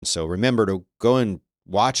So remember to go and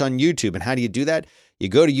watch on YouTube. And how do you do that? You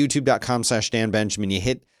go to youtube.com/Dan Benjamin,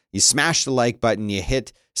 you smash the like button, you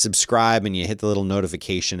hit subscribe, and you hit the little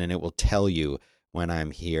notification, and it will tell you when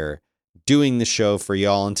I'm here doing the show for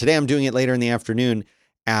y'all. And today I'm doing it later in the afternoon.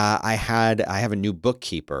 I have a new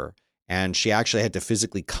bookkeeper, and she actually had to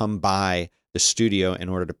physically come by the studio in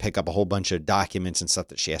order to pick up a whole bunch of documents and stuff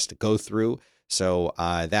that she has to go through. So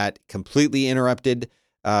that completely interrupted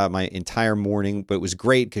my entire morning, but it was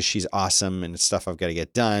great because she's awesome and it's stuff I've got to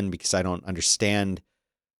get done because I don't understand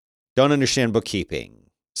bookkeeping.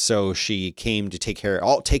 So she came to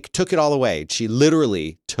took it all away. She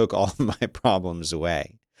literally took all of my problems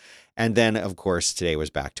away. And then, of course, today was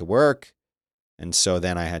back to work. And so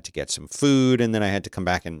then I had to get some food, and then I had to come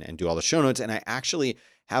back and do all the show notes. And I actually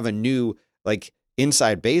have a new,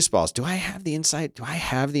 Inside Baseballs. Do I have the Inside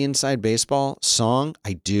Baseball song?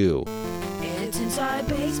 I do. It's Inside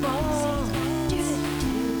Baseball.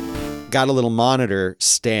 Got a little monitor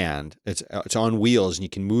stand. It's on wheels, and you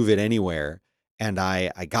can move it anywhere. And I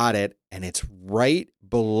got it, and it's right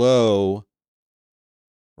below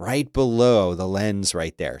the lens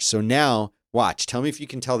right there. So now, watch. Tell me if you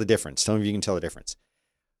can tell the difference.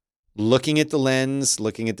 Looking at the lens,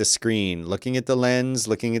 looking at the screen, looking at the lens,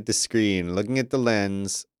 looking at the screen, looking at the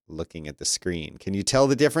lens, looking at the screen. Can you tell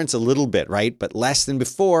the difference? A little bit, right? But less than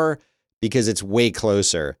before because it's way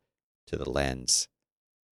closer to the lens.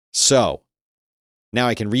 So now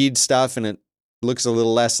I can read stuff and it looks a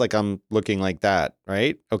little less like I'm looking like that,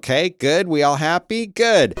 right? Okay, good. We all happy?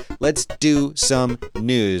 Good. Let's do some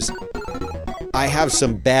news. I have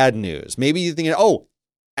some bad news. Maybe you're thinking,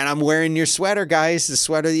 and I'm wearing your sweater, guys. The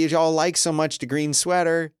sweater that you all like so much, the green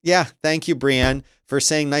sweater. Yeah, thank you, Brianne, for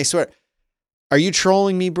saying nice sweater. Are you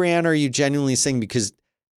trolling me, Brianne, or are you genuinely saying, because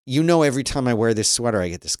every time I wear this sweater, I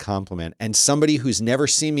get this compliment. And somebody who's never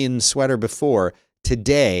seen me in a sweater before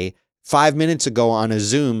today, 5 minutes ago on a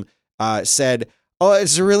Zoom, said, "Oh,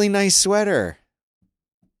 it's a really nice sweater."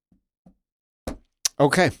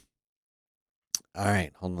 Okay. All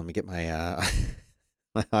right. Hold on. Let me get my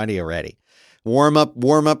my audio ready. Warm up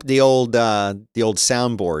the old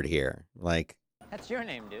soundboard here. That's your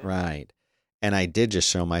name, dude. Right. And I did just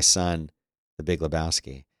show my son The Big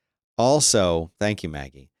Lebowski. Also, thank you,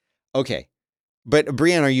 Maggie. Okay. But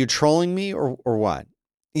Brianne, are you trolling me or what?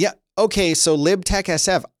 Yeah. Okay. So LibTech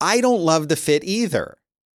SF, I don't love the fit either.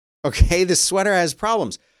 Okay, the sweater has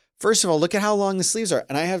problems. First of all, look at how long the sleeves are.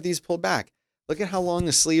 And I have these pulled back. Look at how long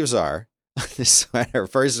the sleeves are on this sweater.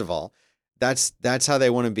 First of all, that's how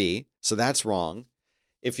they want to be. So that's wrong.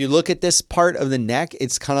 If you look at this part of the neck,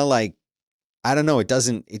 it's kind of like, I don't know,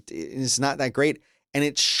 it's not that great. And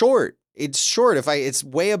it's short. It's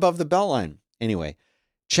way above the belt line. Anyway,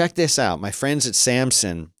 check this out. My friends at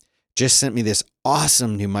Samson just sent me this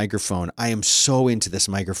awesome new microphone. I am so into this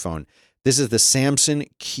microphone. This is the Samson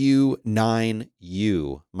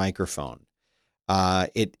Q9U microphone.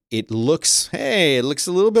 It looks a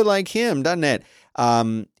little bit like him, doesn't it?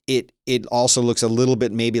 It also looks a little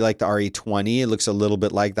bit maybe like the RE20. It looks a little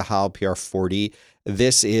bit like the Heil PR40.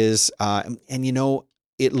 This is,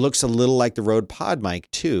 it looks a little like the Rode PodMic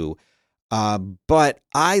too. But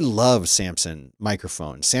I love Samson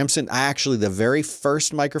microphones. The very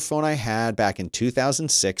first microphone I had back in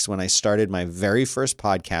 2006 when I started my very first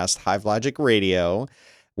podcast, Hive Logic Radio,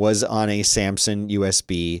 was on a Samson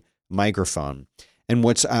USB microphone. And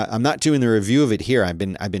I'm not doing the review of it here. I've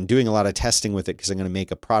been doing a lot of testing with it because I'm going to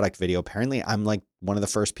make a product video. Apparently, I'm like one of the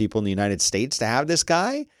first people in the United States to have this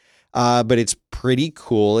guy. But it's pretty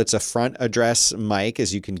cool. It's a front address mic,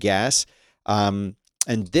 as you can guess. And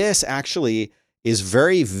this actually is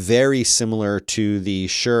very, very similar to the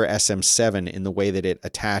Shure SM7 in the way that it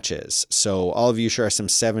attaches. So all of you Shure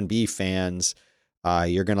SM7B fans,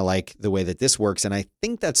 you're going to like the way that this works. And I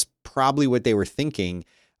think that's probably what they were thinking,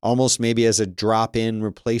 almost maybe as a drop-in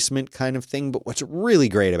replacement kind of thing. But what's really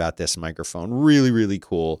great about this microphone, really, really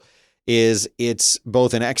cool, is it's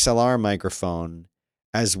both an XLR microphone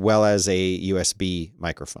as well as a USB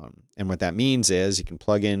microphone. And what that means is you can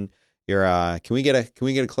plug in your, can we get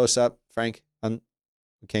a close up, Frank? We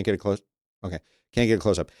can't get a close. Okay. Can't get a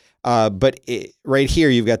close up. But right here,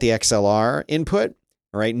 you've got the XLR input.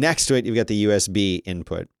 Right next to it, you've got the USB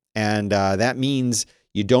input. And that means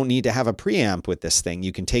you don't need to have a preamp with this thing.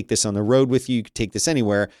 You can take this on the road with you. You can take this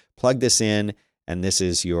anywhere, plug this in, and this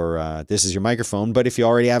is your microphone. But if you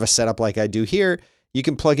already have a setup like I do here, you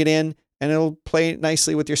can plug it in and it'll play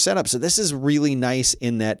nicely with your setup. So this is really nice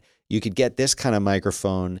in that you could get this kind of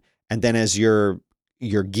microphone, and then as your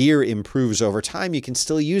gear improves over time, you can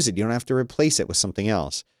still use it. You don't have to replace it with something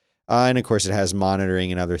else. And of course, it has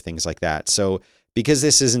monitoring and other things like that. So because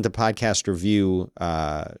this isn't a podcast review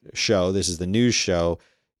show, this is the news show,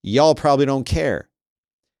 y'all probably don't care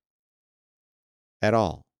at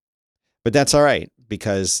all. But that's all right,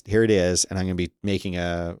 because here it is, and I'm going to be making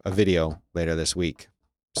a video later this week.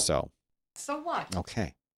 So what?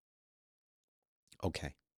 Okay.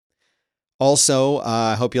 Also,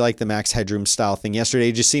 I hope you like the Max Headroom style thing. Yesterday,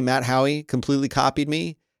 did you see Matt Howie completely copied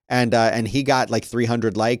me? And he got like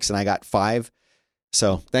 300 likes and I got 5.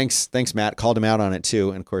 So thanks, Matt. Called him out on it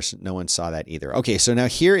too. And of course, no one saw that either. Okay, so now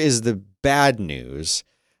here is the bad news.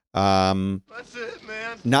 That's it,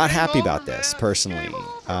 man. Not Game happy over, about this man. personally, Game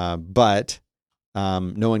over. but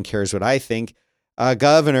no one cares what I think.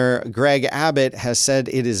 Governor Greg Abbott has said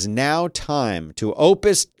it is now time to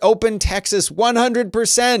open Texas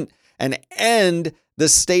 100% and end the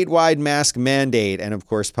statewide mask mandate. And of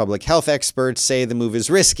course, public health experts say the move is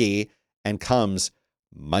risky and comes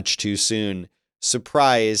much too soon.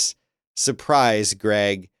 Surprise,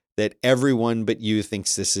 Greg, that everyone but you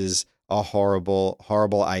thinks this is a horrible,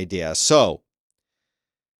 horrible idea. So,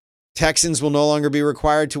 Texans will no longer be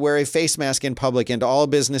required to wear a face mask in public, and all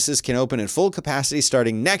businesses can open at full capacity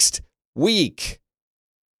starting next week.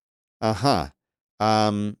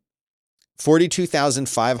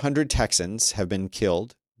 42,500 Texans have been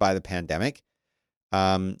killed by the pandemic.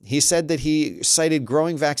 He said that he cited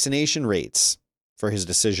growing vaccination rates for his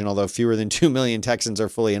decision, although fewer than 2 million Texans are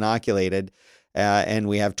fully inoculated, and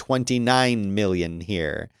we have 29 million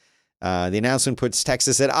here. The announcement puts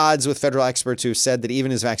Texas at odds with federal experts who said that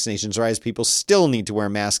even as vaccinations rise, people still need to wear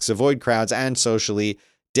masks, avoid crowds, and socially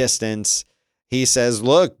distance. He says,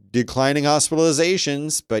 look, declining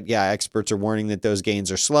hospitalizations, but yeah, experts are warning that those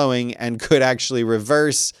gains are slowing and could actually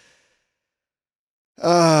reverse.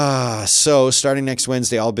 So starting next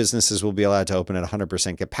Wednesday, all businesses will be allowed to open at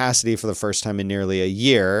 100% capacity for the first time in nearly a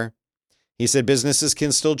year. He said businesses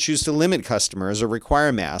can still choose to limit customers or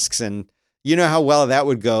require masks, and you know how well that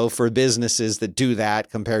would go for businesses that do that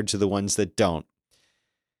compared to the ones that don't.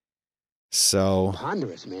 So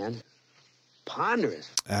Ponderous, man. Ponderous.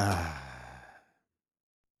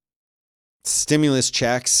 Stimulus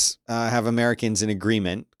checks have Americans in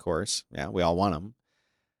agreement, of course. Yeah, we all want them.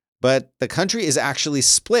 But the country is actually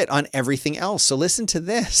split on everything else. So listen to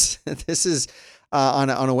this. This is on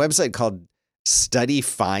a website called Study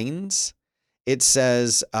Finds. It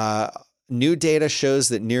says new data shows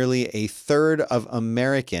that nearly a third of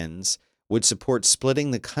Americans would support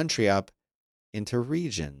splitting the country up into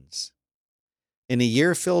regions. In a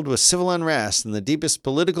year filled with civil unrest and the deepest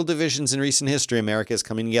political divisions in recent history, America is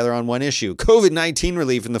coming together on one issue: COVID-19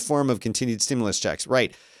 relief in the form of continued stimulus checks.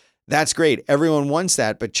 Right. That's great. Everyone wants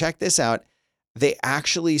that. But check this out. They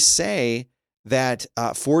actually say that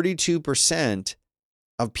 42%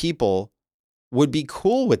 of people would be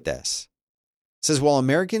cool with this. It says, while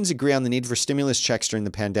Americans agree on the need for stimulus checks during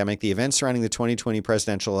the pandemic, the events surrounding the 2020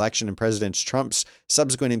 presidential election and President Trump's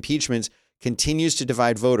subsequent impeachments continues to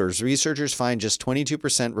divide voters. Researchers find just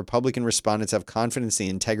 22% Republican respondents have confidence in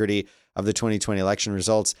the integrity of the 2020 election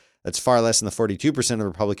results. That's far less than the 42% of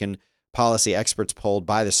Republican policy experts polled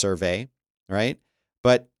by the survey, right?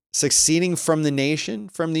 But seceding from the nation,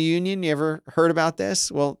 from the union, you ever heard about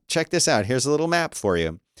this? Well, check this out. Here's a little map for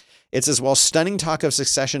you. It says, while stunning talk of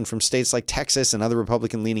secession from states like Texas and other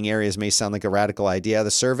Republican-leaning areas may sound like a radical idea,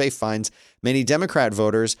 the survey finds many Democrat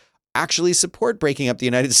voters actually support breaking up the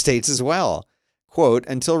United States as well. Quote,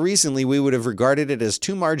 until recently, we would have regarded it as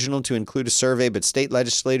too marginal to include a survey, but state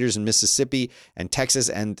legislators in Mississippi and Texas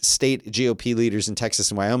and state GOP leaders in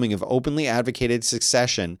Texas and Wyoming have openly advocated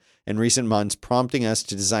secession in recent months, prompting us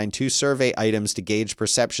to design 2 survey items to gauge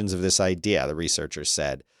perceptions of this idea, the researchers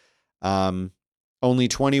said. Only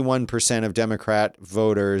 21% of Democrat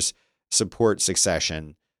voters support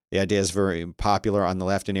secession. The idea is very popular on the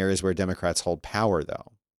left in areas where Democrats hold power,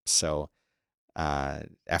 though. So,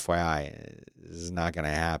 FYI, this is not going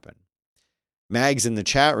to happen. Mags in the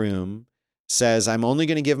chat room says, I'm only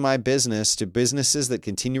going to give my business to businesses that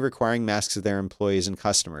continue requiring masks of their employees and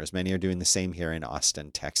customers. Many are doing the same here in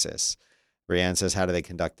Austin, Texas. Brianne says, how do they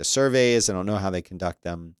conduct the surveys? I don't know how they conduct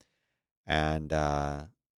them. And there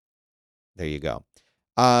you go.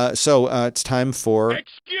 So it's time for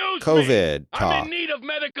COVID talk. I'm in need of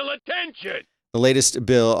medical attention. The latest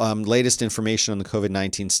bill, latest information on the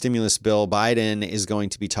COVID-19 stimulus bill. Biden is going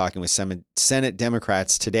to be talking with Senate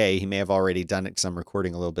Democrats today. He may have already done it because I'm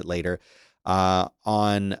recording a little bit later,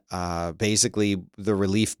 on basically the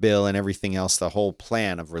relief bill and everything else, the whole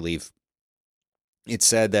plan of relief. It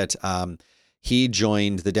said that he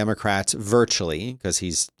joined the Democrats virtually because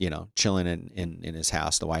he's, chilling in his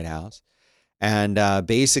house, the White House. And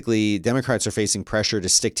basically, Democrats are facing pressure to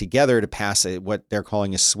stick together to pass what they're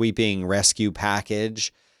calling a sweeping rescue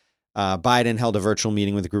package. Biden held a virtual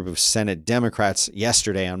meeting with a group of Senate Democrats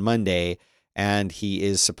yesterday on Monday, and he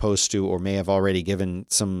is supposed to, or may have already given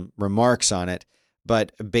some remarks on it.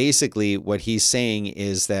 But basically, what he's saying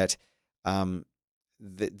is that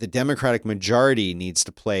the Democratic majority needs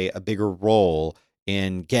to play a bigger role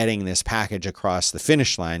in getting this package across the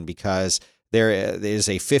finish line, because there is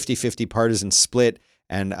a 50-50 partisan split,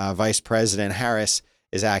 and Vice President Harris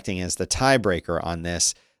is acting as the tiebreaker on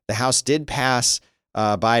this. The House did pass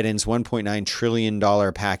Biden's $1.9 trillion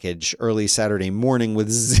package early Saturday morning with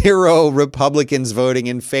 0 Republicans voting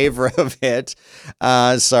in favor of it.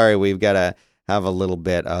 Sorry, we've got to have a little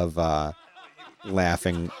bit of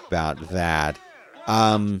laughing about that.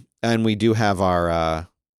 And we do have our...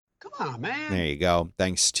 Come on, man. There you go.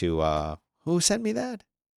 Thanks to... who sent me that?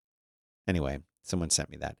 Anyway, someone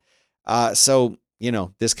sent me that. So,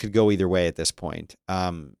 this could go either way at this point.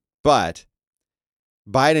 But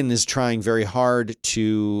Biden is trying very hard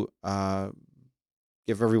to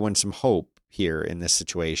give everyone some hope here in this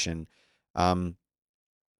situation. Moderna,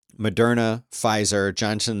 Pfizer,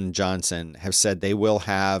 Johnson & Johnson have said they will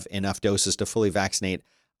have enough doses to fully vaccinate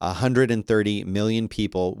 130 million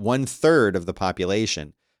people, 1/3 of the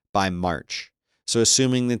population, by March. So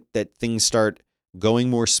assuming that things start going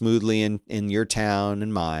more smoothly in your town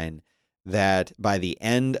and mine, that by the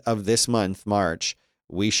end of this month, March,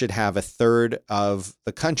 we should have 1/3 of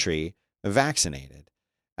the country vaccinated.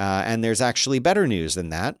 And there's actually better news than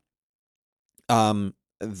that.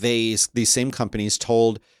 These same companies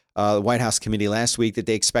told the White House committee last week that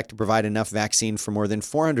they expect to provide enough vaccine for more than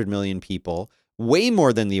 400 million people, way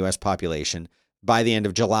more than the U.S. population, by the end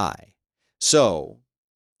of July. So,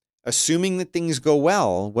 assuming that things go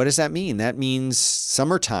well, what does that mean? That means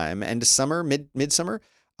summertime, end of summer, midsummer,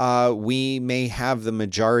 we may have the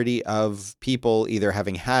majority of people either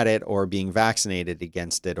having had it or being vaccinated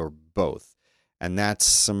against it, or both. And that's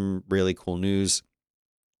some really cool news.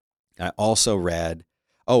 I also read,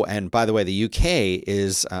 and by the way, the UK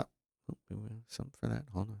is, something for that.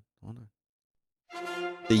 Hold on.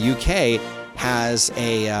 The UK has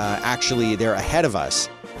actually, they're ahead of us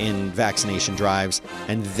in vaccination drives,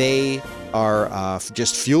 and they are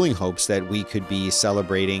just fueling hopes that we could be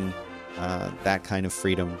celebrating that kind of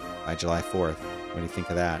freedom by July 4th. What do you think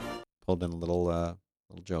of that? Pulled in a little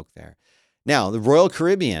joke there. Now, the Royal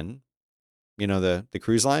Caribbean, the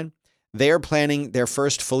cruise line, they are planning their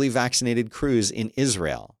first fully vaccinated cruise in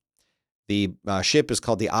Israel. The ship is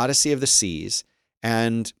called the Odyssey of the Seas,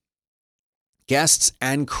 and guests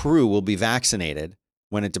and crew will be vaccinated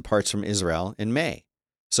when it departs from Israel in May.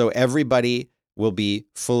 So everybody will be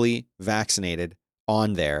fully vaccinated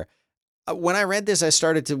on there. When I read this, I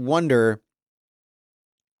started to wonder,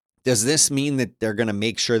 does this mean that they're going to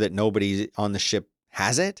make sure that nobody on the ship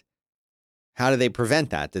has it? How do they prevent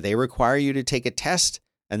that? Do they require you to take a test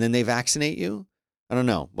and then they vaccinate you? I don't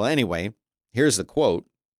know. Well, anyway, here's the quote.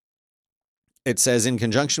 It says, in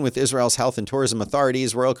conjunction with Israel's health and tourism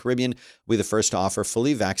authorities, Royal Caribbean will be the first to offer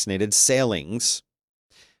fully vaccinated sailings.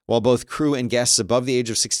 While both crew and guests above the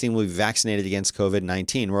age of 16 will be vaccinated against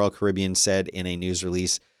COVID-19, Royal Caribbean said in a news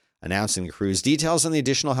release announcing the cruise. Details on the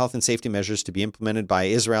additional health and safety measures to be implemented by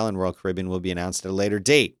Israel and Royal Caribbean will be announced at a later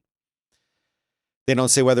date. They don't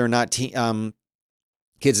say whether or not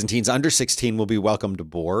kids and teens under 16 will be welcomed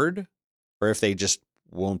aboard, or if they just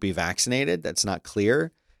won't be vaccinated. That's not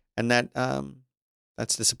clear. And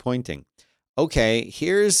that's disappointing. Okay,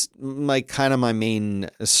 here's my main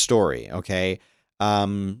story, okay?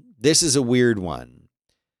 This is a weird one.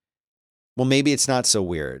 Well, maybe it's not so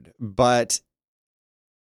weird, but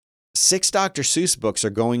 6 Dr. Seuss books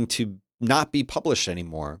are going to not be published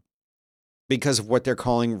anymore because of what they're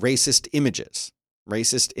calling racist images.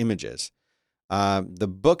 Racist images. The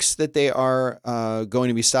books that they are going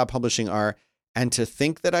to be stopped publishing are And to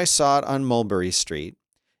Think That I Saw It on Mulberry Street,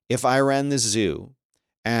 If I Ran the Zoo,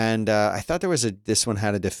 and I thought this one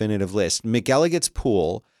had a definitive list. McElligot's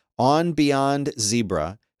Pool, On Beyond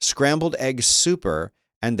Zebra, Scrambled Egg Super,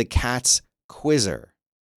 and The Cat's Quizzer.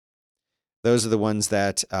 Those are the ones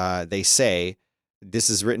that they say.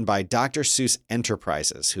 This is written by Dr. Seuss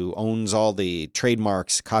Enterprises, who owns all the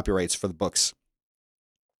trademarks, copyrights for the books.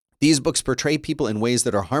 These books portray people in ways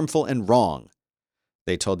that are harmful and wrong,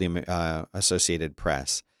 they told the Associated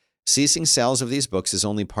Press. Ceasing sales of these books is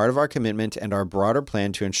only part of our commitment and our broader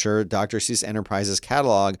plan to ensure Dr. Seuss Enterprises'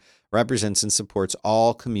 catalog represents and supports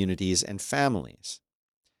all communities and families.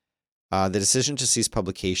 The decision to cease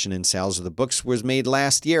publication and sales of the books was made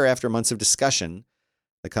last year after months of discussion,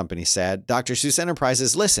 the company said. Dr. Seuss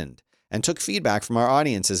Enterprises listened and took feedback from our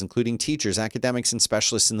audiences, including teachers, academics, and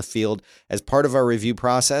specialists in the field. As part of our review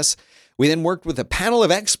process, we then worked with a panel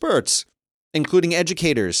of experts, including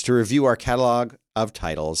educators, to review our catalog of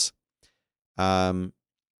titles. So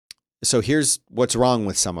here's what's wrong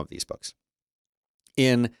with some of these books.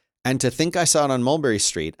 And to Think I Saw It on Mulberry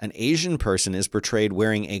Street, an Asian person is portrayed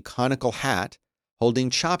wearing a conical hat, holding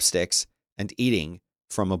chopsticks, and eating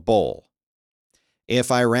from a bowl.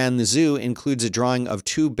 If I Ran the Zoo includes a drawing of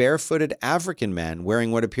two barefooted African men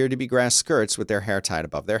wearing what appear to be grass skirts with their hair tied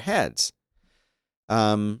above their heads.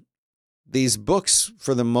 These books,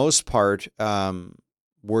 for the most part,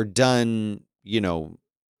 were done,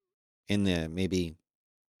 in the maybe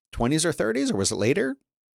 20s or 30s, or was it later?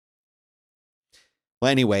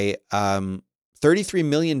 Well, anyway, $33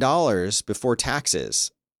 million before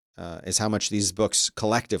taxes is how much these books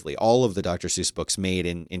collectively, all of the Dr. Seuss books, made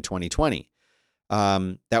in 2020.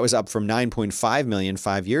 That was up from $9.5 million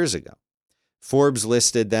 5 years ago. Forbes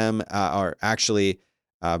listed them, or actually,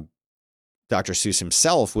 Dr. Seuss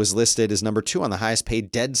himself was listed as number 2 on the highest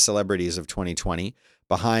paid dead celebrities of 2020,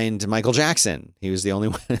 behind Michael Jackson. He was the only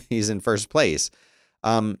one. He's in first place.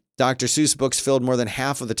 Dr. Seuss books filled more than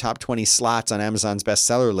half of the top 20 slots on Amazon's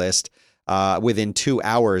bestseller list within 2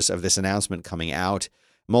 hours of this announcement coming out.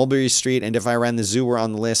 Mulberry Street and If I Ran the Zoo were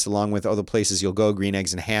on the list, along with Other Places You'll Go, Green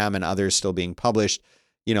Eggs and Ham, and others still being published.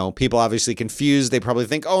 People obviously confused. They probably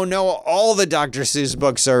think, oh no, all the Dr. Seuss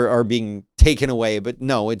books are being taken away. But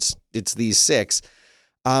no, it's these 6.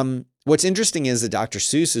 What's interesting is that Dr.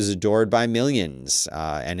 Seuss is adored by millions,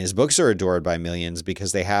 and his books are adored by millions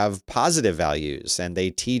because they have positive values and they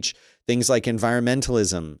teach things like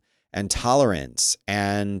environmentalism and tolerance.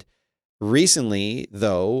 And recently,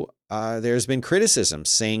 though, there's been criticism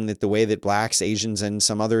saying that the way that Blacks, Asians, and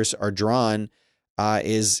some others are drawn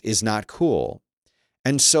is not cool.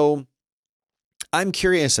 And so I'm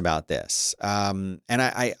curious about this. And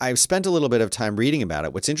I've spent a little bit of time reading about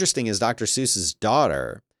it. What's interesting is Dr. Seuss's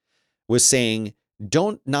daughter was saying,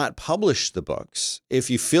 don't not publish the books. If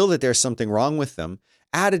you feel that there's something wrong with them,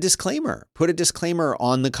 add a disclaimer. Put a disclaimer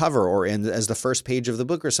on the cover or as the first page of the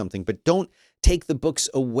book or something, but don't take the books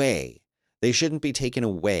away. They shouldn't be taken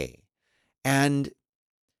away. And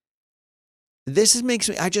this makes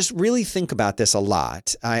me, I just really think about this a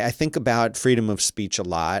lot. I think about freedom of speech a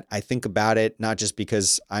lot. I think about it not just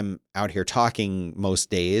because I'm out here talking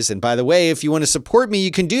most days. And by the way, if you want to support me,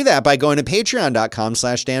 you can do that by going to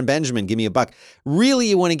patreon.com/Dan Benjamin. Give me $1. Really,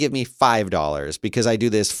 you want to give me $5 because I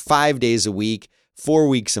do this 5 days a week, 4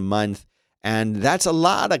 weeks a month. And that's a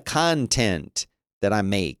lot of content that I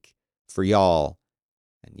make for y'all.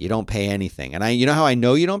 And you don't pay anything. And you know how I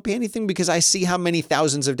know you don't pay anything? Because I see how many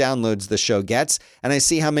thousands of downloads the show gets. And I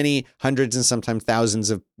see how many hundreds and sometimes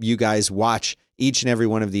thousands of you guys watch each and every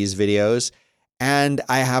one of these videos. And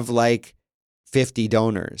I have like 50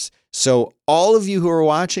 donors. So all of you who are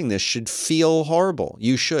watching this should feel horrible.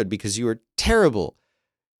 You should, because you are terrible,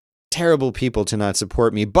 terrible people to not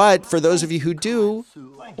support me. But for those of you who do,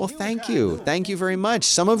 well, thank you. Thank you very much.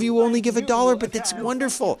 Some of you only give $1, but that's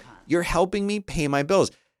wonderful. You're helping me pay my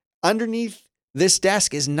bills. Underneath this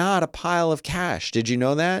desk is not a pile of cash. Did you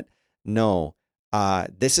know that? No.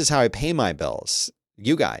 This is how I pay my bills.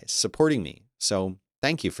 You guys supporting me. So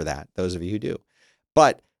thank you for that, those of you who do.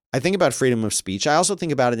 But I think about freedom of speech. I also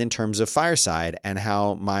think about it in terms of Fireside and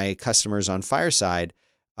how my customers on Fireside,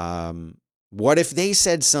 what if they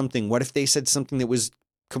said something? What if they said something that was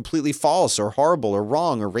completely false or horrible or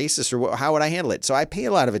wrong or racist, or how would I handle it? So I pay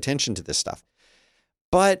a lot of attention to this stuff.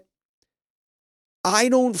 But I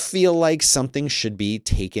don't feel like something should be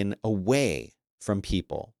taken away from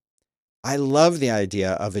people. I love the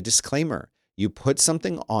idea of a disclaimer. You put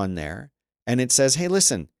something on there and it says, hey,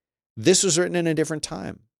 listen, this was written in a different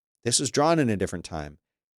time. This was drawn in a different time.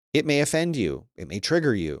 It may offend you. It may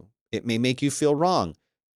trigger you. It may make you feel wrong.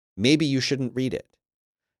 Maybe you shouldn't read it.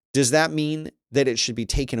 Does that mean that it should be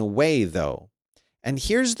taken away, though? And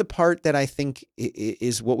here's the part that I think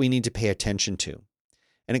is what we need to pay attention to.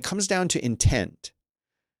 And it comes down to intent.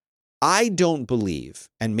 I don't believe,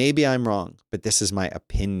 and maybe I'm wrong, but this is my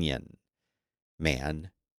opinion,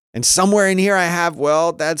 man. And somewhere in here I have,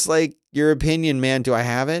 well, that's like your opinion, man. Do I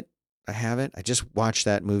have it? I have it. I just watched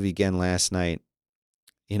that movie again last night.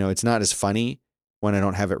 It's not as funny when I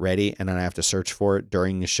don't have it ready and then I have to search for it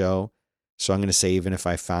during the show. So I'm going to say, even if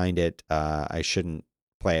I find it, I shouldn't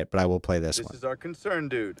play it, but I will play this one. This is our concern,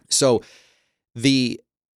 dude. So the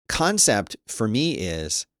concept for me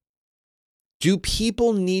is, do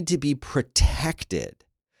people need to be protected,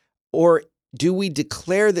 or do we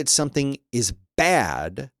declare that something is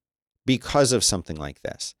bad because of something like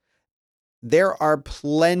this? There are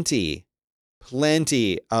plenty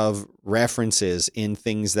plenty of references in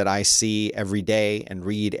things that I see every day and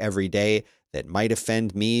read every day that might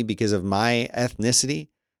offend me because of my ethnicity.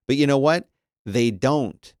 But you know what? They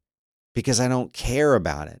don't, because I don't care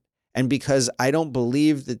about it. And because I don't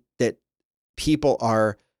believe that people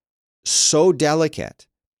are so delicate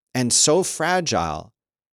and so fragile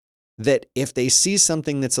that if they see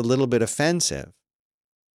something that's a little bit offensive,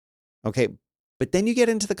 okay, but then you get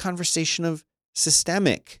into the conversation of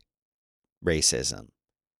systemic racism.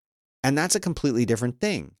 And that's a completely different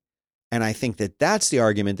thing. And I think that that's the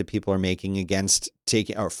argument that people are making against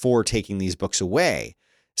taking or for taking these books away,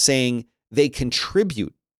 saying they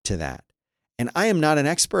contribute to that. And I am not an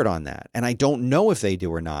expert on that. And I don't know if they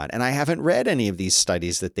do or not. And I haven't read any of these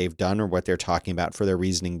studies that they've done or what they're talking about for their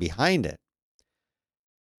reasoning behind it.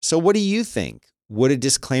 So what do you think? Would a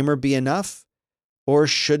disclaimer be enough? Or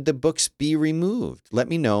should the books be removed? Let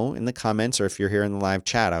me know in the comments, or if you're here in the live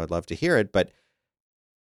chat, I would love to hear it. But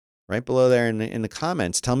right below there in the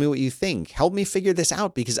comments, tell me what you think. Help me figure this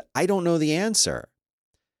out, because I don't know the answer.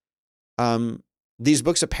 These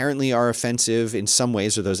books apparently are offensive in some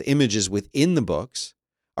ways, or those images within the books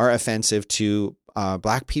are offensive to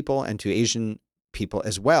Black people and to Asian people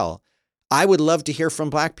as well. I would love to hear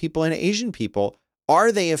from Black people and Asian people.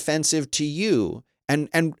 Are they offensive to you? And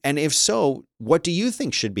if so, what do you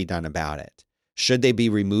think should be done about it? Should they be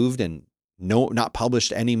removed and not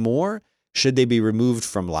published anymore? Should they be removed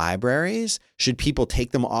from libraries? Should people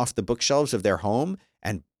take them off the bookshelves of their home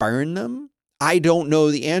and burn them? I don't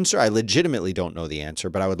know the answer. I legitimately don't know the answer,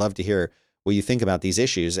 but I would love to hear what you think about these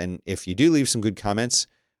issues. And if you do leave some good comments,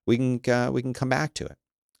 we can come back to it.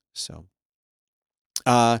 So,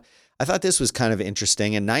 I thought this was kind of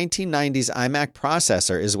interesting. A 1990s iMac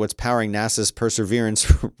processor is what's powering NASA's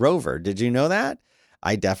Perseverance rover. Did you know that?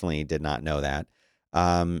 I definitely did not know that.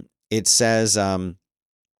 It says,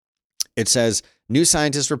 New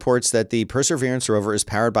Scientist reports that the Perseverance rover is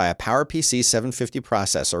powered by a PowerPC 750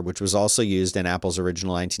 processor, which was also used in Apple's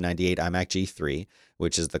original 1998 iMac G3,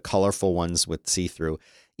 which is the colorful ones with see-through.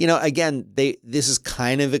 You know, again, this is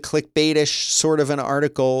kind of a clickbaitish sort of an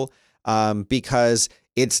article because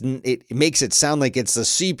it makes it sound like it's the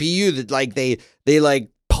CPU that like they like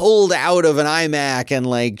pulled out of an iMac and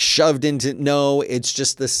like shoved into. No, it's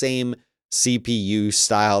just the same CPU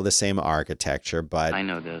style, the same architecture. But I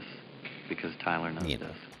know this because Tyler knows this.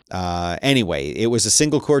 Anyway, it was a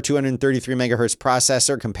single core 233 megahertz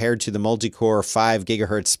processor compared to the multi-core 5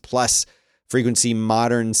 gigahertz plus frequency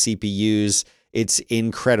modern CPUs. It's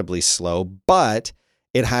incredibly slow, but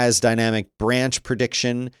it has dynamic branch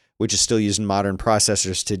prediction, which is still used in modern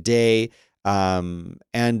processors today.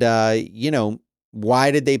 You know,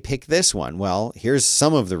 why did they pick this one? Well, here's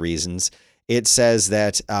some of the reasons. It says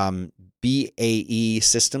that BAE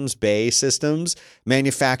Systems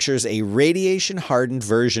manufactures a radiation-hardened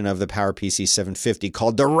version of the PowerPC 750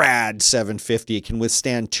 called the RAD 750. It can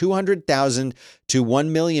withstand 200,000 to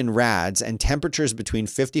 1 million rads and temperatures between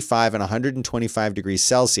 55 and 125 degrees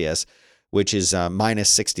Celsius, which is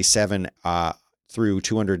minus 67 through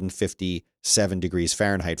 257 degrees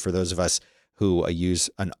Fahrenheit for those of us who use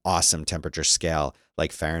an awesome temperature scale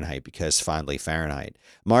like Fahrenheit, because fondly Fahrenheit.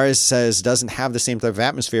 Mars says doesn't have the same type of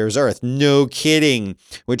atmosphere as Earth. No kidding,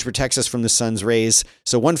 which protects us from the sun's rays.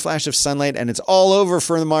 So one flash of sunlight and it's all over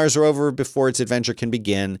for the Mars rover before its adventure can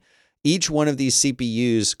begin. Each one of these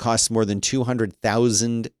CPUs costs more than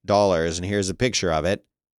 $200,000. And here's a picture of it.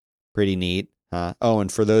 Pretty neat, huh? Oh,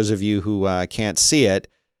 and for those of you who can't see it,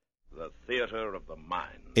 The theater of the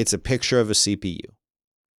mind. it's a picture of a CPU.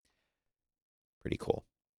 Pretty cool.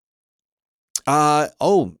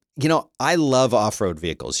 You know, I love off-road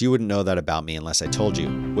vehicles. You wouldn't know that about me unless I told you,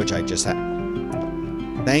 which I just had.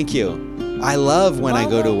 Thank you. I love when I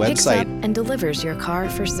go to a Volvo picks up website and delivers your car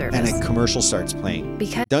for service. and a commercial starts playing.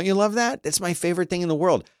 Because Don't you love that? It's my favorite thing in the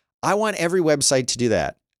world. I want every website to do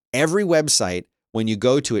that. Every website, when you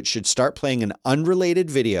go to it, should start playing an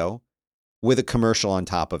unrelated video with a commercial on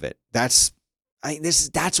top of it. That's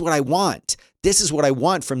what I want. This is what I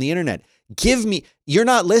want from the internet. You're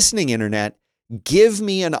not listening, internet. Give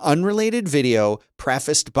me an unrelated video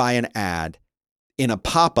prefaced by an ad in a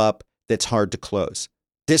pop-up that's hard to close.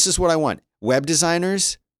 This is what I want. Web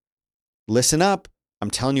designers, listen up. I'm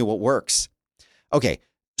telling you what works. Okay,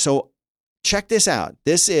 so check this out.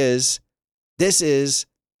 This is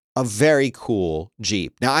a very cool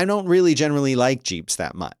Jeep. Now, I don't really generally like Jeeps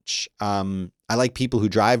that much. I like people who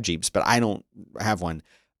drive Jeeps, but I don't have one.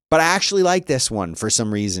 But I actually like this one for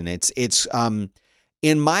some reason. It's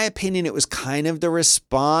in my opinion, it was kind of the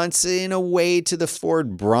response in a way to the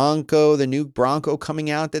Ford Bronco, the new Bronco coming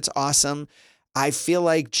out. That's awesome. I feel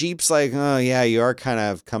like Jeep's like, oh yeah, you are kind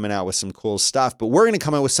of coming out with some cool stuff, but we're going to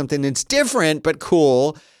come out with something that's different but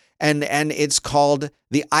cool, and it's called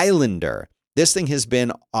the Islander. This thing has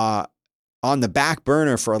been on the back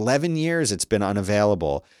burner for 11 years. It's been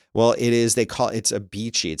unavailable. Well, it's a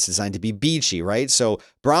beachy. It's designed to be beachy, right? So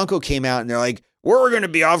Bronco came out and they're like, we're going to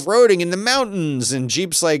be off-roading in the mountains. And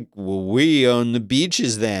Jeep's like, well, we own the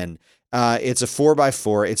beaches then. It's a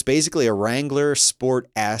 4x4. It's basically a Wrangler Sport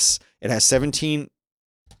S. It has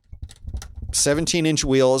 17-inch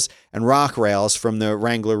wheels and rock rails from the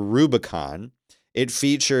Wrangler Rubicon. It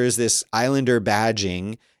features this Islander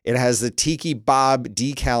badging. It has the Tiki Bob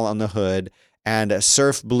decal on the hood and a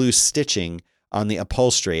surf blue stitching on the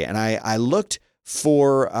upholstery. And I looked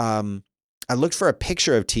for a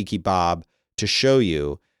picture of Tiki Bob to show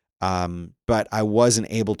you, but I wasn't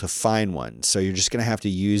able to find one. So you're just going to have to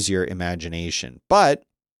use your imagination. But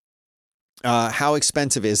how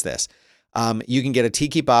expensive is this? You can get a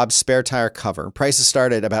Tiki Bob spare tire cover. Prices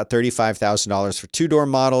start at about $35,000 for 2-door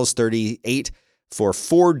models, $38,000 for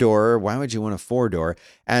 4-door. Why would you want a 4-door?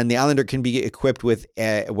 And the Islander can be equipped with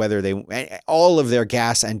all of their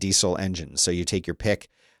gas and diesel engines. So you take your pick.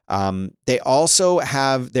 They also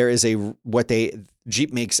have,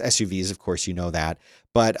 Jeep makes SUVs, of course, you know that.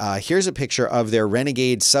 But here's a picture of their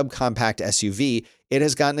Renegade subcompact SUV. It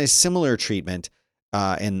has gotten a similar treatment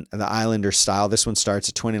in the Islander style. This one starts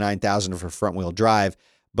at $29,000 for front wheel drive.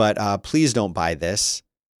 But please don't buy this.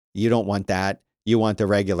 You don't want that. You want the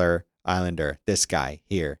regular Islander, this guy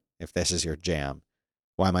here, if this is your jam.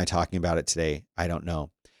 Why am I talking about it today? I don't know.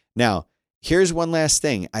 Now, here's one last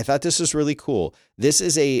thing. I thought this was really cool. This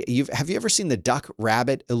is have you ever seen the duck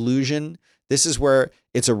rabbit illusion? This is where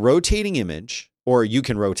it's a rotating image, or you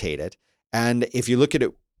can rotate it. And if you look at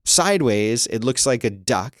it sideways, it looks like a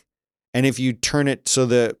duck. And if you turn it so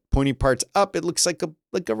the pointy part's up, it looks like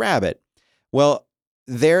a rabbit. Well,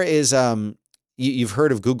 there is, you've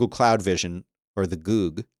heard of Google Cloud Vision, or the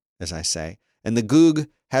Goog, as I say. And the Goog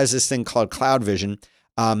has this thing called Cloud Vision,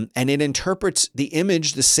 and it interprets the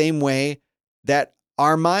image the same way that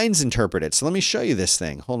our minds interpret it. So let me show you this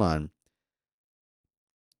thing. Hold on.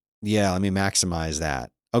 Yeah, let me maximize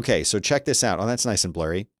that. Okay, so check this out. Oh, that's nice and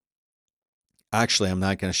blurry. Actually, I'm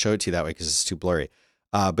not going to show it to you that way because it's too blurry.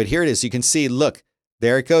 But here it is. You can see, look,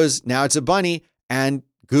 there it goes. Now it's a bunny, and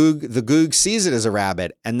the Goog sees it as a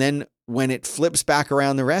rabbit. And then when it flips back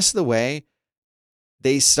around the rest of the way,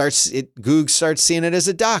 Goog starts seeing it as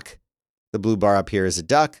a duck. The blue bar up here is a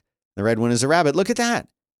duck. The red one is a rabbit. Look at that.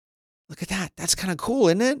 Look at that. That's kind of cool,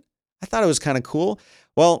 isn't it? I thought it was kind of cool.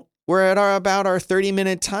 Well, we're at about our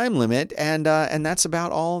 30-minute time limit, and that's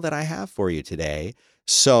about all that I have for you today.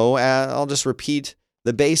 So I'll just repeat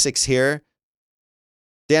the basics here.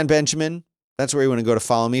 Dan Benjamin, that's where you want to go to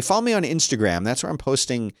follow me. Follow me on Instagram. That's where I'm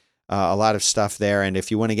posting a lot of stuff there. And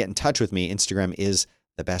if you want to get in touch with me, Instagram is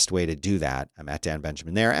the best way to do that. I'm at Dan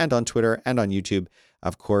Benjamin there, and on Twitter and on YouTube.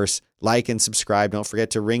 Of course, like and subscribe. Don't forget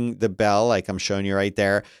to ring the bell like I'm showing you right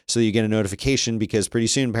there so you get a notification, because pretty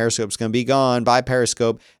soon Periscope's going to be gone. Bye,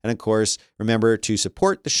 Periscope. And of course, remember to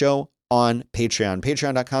support the show on Patreon.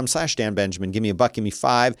 Patreon.com/Dan Benjamin. Give me $1, give me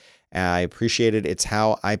 $5. I appreciate it. It's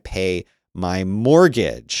how I pay my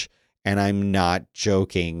mortgage. And I'm not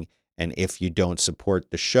joking. And if you don't support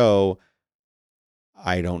the show,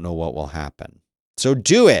 I don't know what will happen. So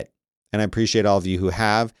do it. And I appreciate all of you who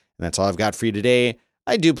have. And that's all I've got for you today.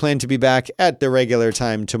 I do plan to be back at the regular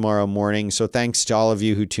time tomorrow morning. So thanks to all of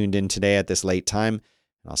you who tuned in today at this late time.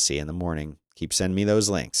 And I'll see you in the morning. Keep sending me those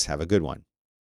links. Have a good one.